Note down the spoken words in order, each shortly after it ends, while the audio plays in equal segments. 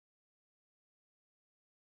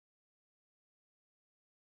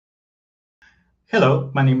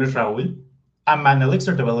Hello, my name is Raúl. I'm an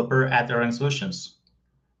Elixir developer at Erlang Solutions.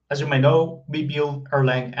 As you may know, we build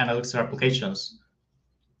Erlang and Elixir applications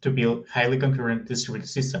to build highly concurrent distributed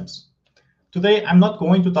systems. Today, I'm not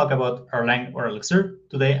going to talk about Erlang or Elixir.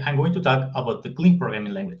 Today, I'm going to talk about the Gleam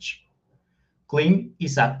programming language. Gleam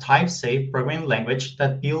is a type-safe programming language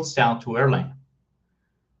that builds down to Erlang.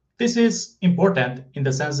 This is important in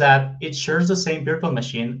the sense that it shares the same virtual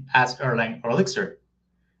machine as Erlang or Elixir.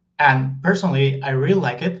 And personally, I really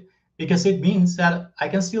like it because it means that I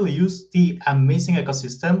can still use the amazing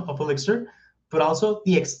ecosystem of Elixir, but also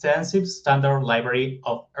the extensive standard library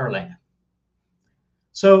of Erlang.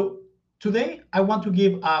 So today, I want to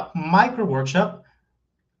give a micro workshop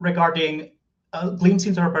regarding Gleam's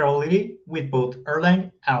interoperability with both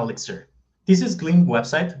Erlang and Elixir. This is Gleam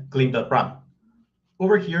website, gleam.run.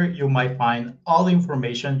 Over here, you might find all the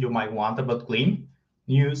information you might want about Gleam,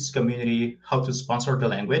 news, community, how to sponsor the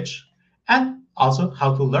language, and also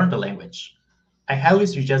how to learn the language. I highly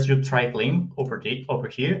suggest you try Gleam over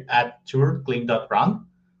here at tourgleam.run,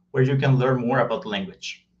 where you can learn more about the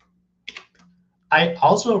language. I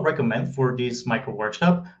also recommend for this micro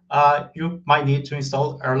workshop, you might need to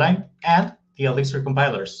install Erlang and the Elixir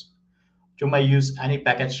compilers. You might use any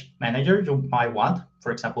package manager you might want,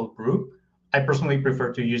 for example, Brew. I personally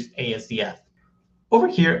prefer to use ASDF. Over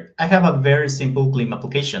here, I have a very simple Gleam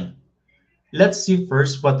application. Let's see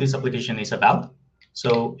first what this application is about.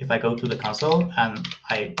 So if I go to the console and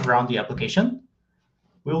I run the application,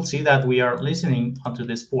 we'll see that we are listening onto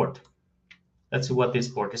this port. Let's see what this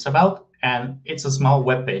port is about. And it's a small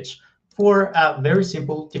web page for a very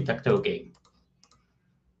simple tic-tac-toe game.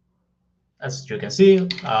 As you can see,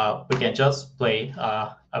 we can just play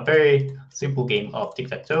a very simple game of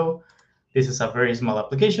tic-tac-toe. This is a very small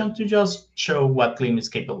application to just show what Gleam is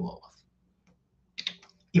capable of.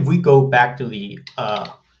 If we go back to the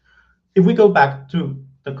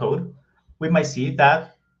code, we might see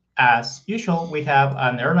that, as usual, we have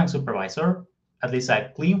an Erlang supervisor, at least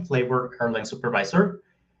a Gleam flavored Erlang supervisor,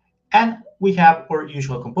 and we have our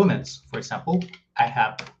usual components. For example, I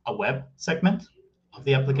have a web segment of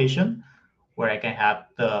the application where I can have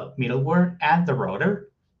the middleware and the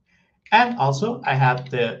router, and also I have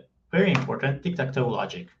the very important tic-tac-toe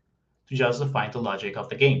logic to just define the logic of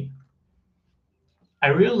the game. I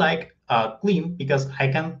really like Gleam because I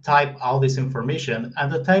can type all this information, and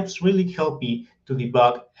the types really help me to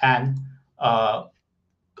debug and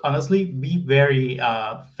honestly be very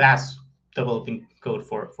fast developing code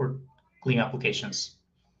for Gleam applications.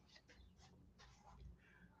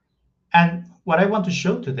 And what I want to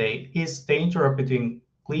show today is the interop between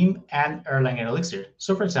Gleam and Erlang and Elixir.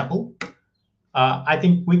 So for example, I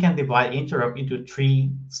think we can divide interop into 3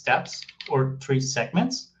 steps or 3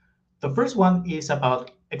 segments. The first one is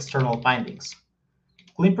about external bindings.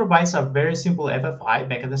 Gleam provides a very simple FFI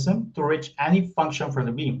mechanism to reach any function from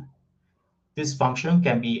the beam. This function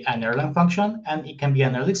can be an Erlang function, and it can be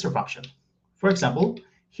an Elixir function. For example,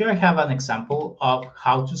 here I have an example of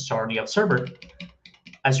how to start the observer.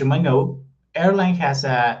 As you might know, Erlang has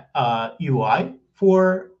a UI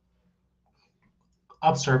for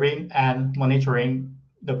observing and monitoring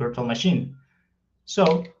the virtual machine.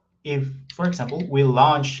 So if, for example, we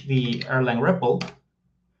launch the Erlang REPL,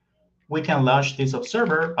 we can launch this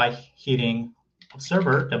observer by hitting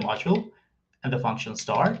observer, the module, and the function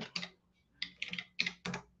start.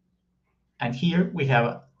 And here we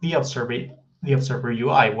have the observer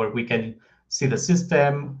UI, where we can see the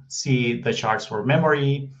system, see the charts for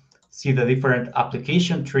memory, see the different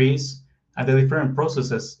application trees, and the different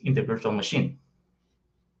processes in the virtual machine.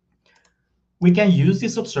 We can use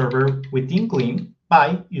this observer within Gleam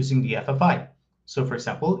by using the FFI. So for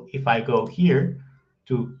example, if I go here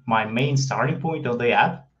to my main starting point of the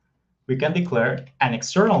app, we can declare an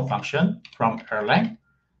external function from Erlang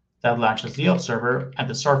that launches the observer and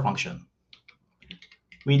the start function.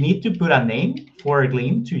 We need to put a name for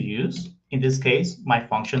Gleam to use. In this case, my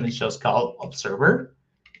function is just called observer,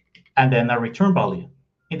 and then a return value.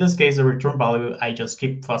 In this case, the return value I just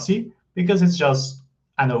keep fuzzy because it's just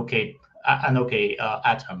an OK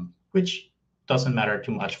atom, which doesn't matter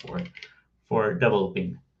too much for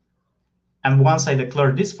developing. And once I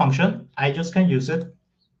declare this function, I just can use it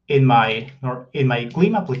in my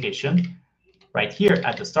Gleam application right here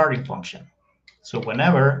at the starting function. So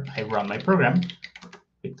whenever I run my program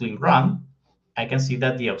with Gleam run, I can see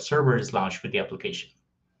that the observer is launched with the application.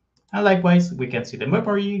 And likewise, we can see the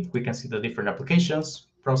memory, we can see the different applications,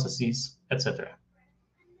 processes, etc.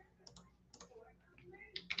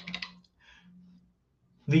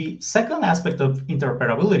 The second aspect of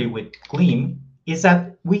interoperability with Gleam is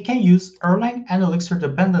that we can use Erlang and Elixir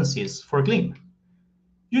dependencies for Gleam.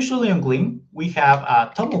 Usually on Gleam, we have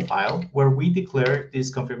a TOML file where we declare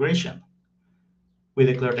this configuration. We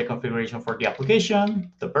declare the configuration for the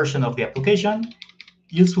application, the version of the application,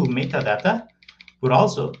 useful metadata, but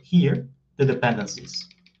also here, the dependencies.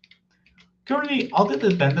 Currently, all the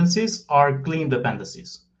dependencies are Gleam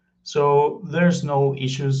dependencies, so there's no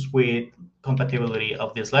issues with compatibility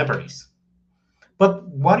of these libraries. But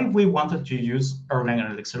what if we wanted to use Erlang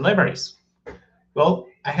and Elixir libraries? Well,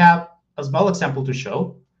 I have a small example to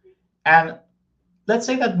show. And let's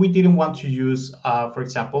say that we didn't want to use, for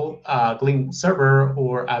example, a Gleam server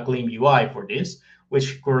or a Gleam UI for this,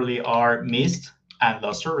 which currently are Mist and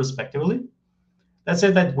Lustre respectively. Let's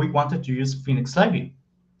say that we wanted to use Phoenix LiveView.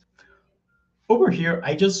 Over here,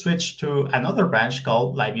 I just switched to another branch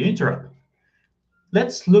called LiveView Interop.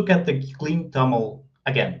 Let's look at the Gleam TOML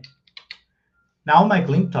again. Now my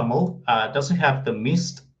Gleam TOML doesn't have the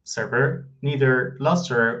Mist server, neither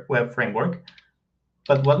Lustre web framework,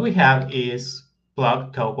 but what we have is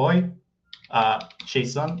Plug Cowboy,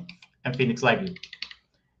 JSON, and Phoenix LiveView.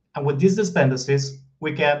 And with these dependencies,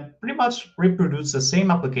 we can pretty much reproduce the same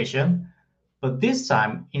application, but this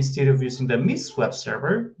time, instead of using the Mist web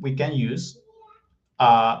server, we can use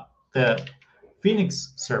the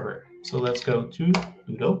Phoenix server. So let's go to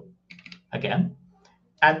Ludo again.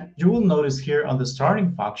 And you will notice here on the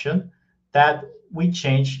starting function that we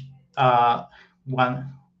changed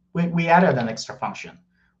we added an extra function,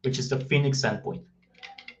 which is the Phoenix endpoint.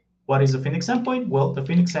 What is the Phoenix endpoint? Well, the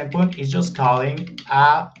Phoenix endpoint is just calling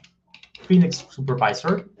a Phoenix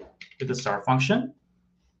supervisor with the start function.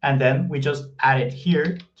 And then we just add it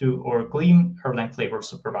here to our Gleam Erlang flavor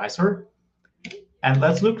supervisor. And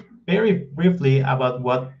let's look very briefly about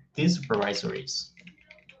what this supervisor is.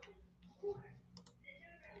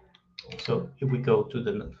 So if we go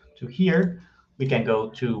to here, we can go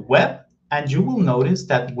to web, and you will notice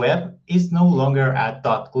that web is no longer a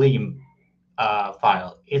 .gleam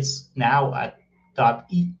file. It's now a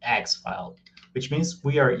 .ex file, which means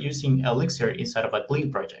we are using Elixir inside of a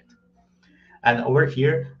Gleam project. And over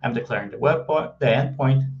here, I'm declaring the the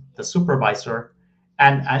endpoint, the supervisor,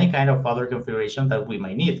 and any kind of other configuration that we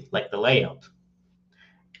might need, like the layout.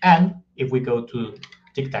 And if we go to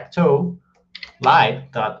Tic-Tac-Toe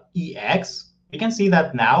live.ex, we can see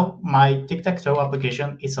that now my Tic-Tac-Toe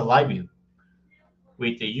application is a live view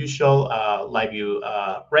with the usual live view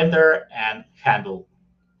render and handle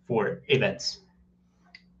for events.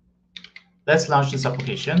 Let's launch this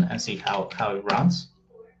application and see how it runs.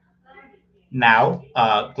 Now,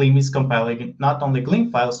 Gleam is compiling not only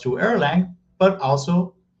Gleam files to Erlang, but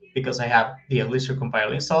also, because I have the Elixir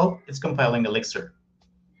compiler installed, it's compiling Elixir.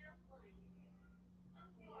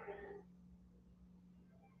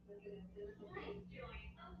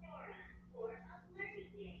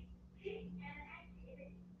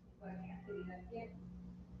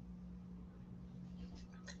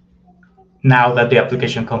 Now that the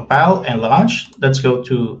application compiled and launched, let's go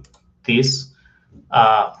to this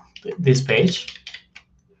page,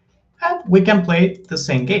 and we can play the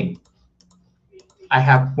same game. I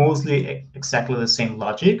have mostly exactly the same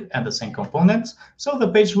logic and the same components, so the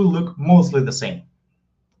page will look mostly the same.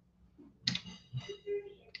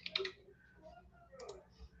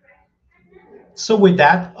 So with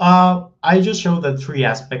that, I just showed the three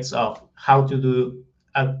aspects of how to do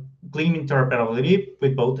a Gleam interoperability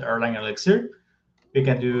with both Erlang and Elixir. We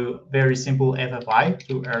can do very simple FFI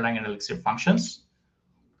to Erlang and Elixir functions.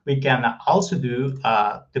 We can also do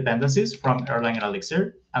dependencies from Erlang and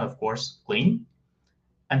Elixir, and of course, Gleam.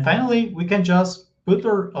 And finally, we can just put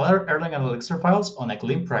our Erlang and Elixir files on a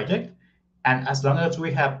Gleam project. And as long as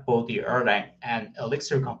we have both the Erlang and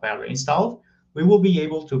Elixir compiler installed, we will be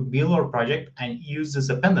able to build our project and use these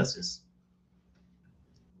dependencies.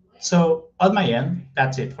 So on my end,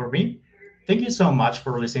 that's it for me. Thank you so much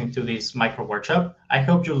for listening to this micro workshop. I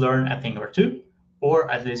hope you learned a thing or two, or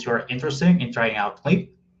at least you're interested in trying out Gleam.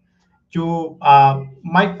 You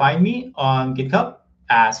might find me on GitHub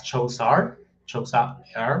as Chouza,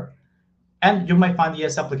 and you might find the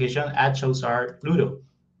S application at Chouza Ludo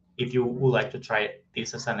if you would like to try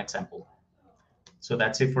this as an example. So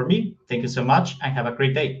that's it for me. Thank you so much and have a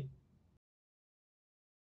great day.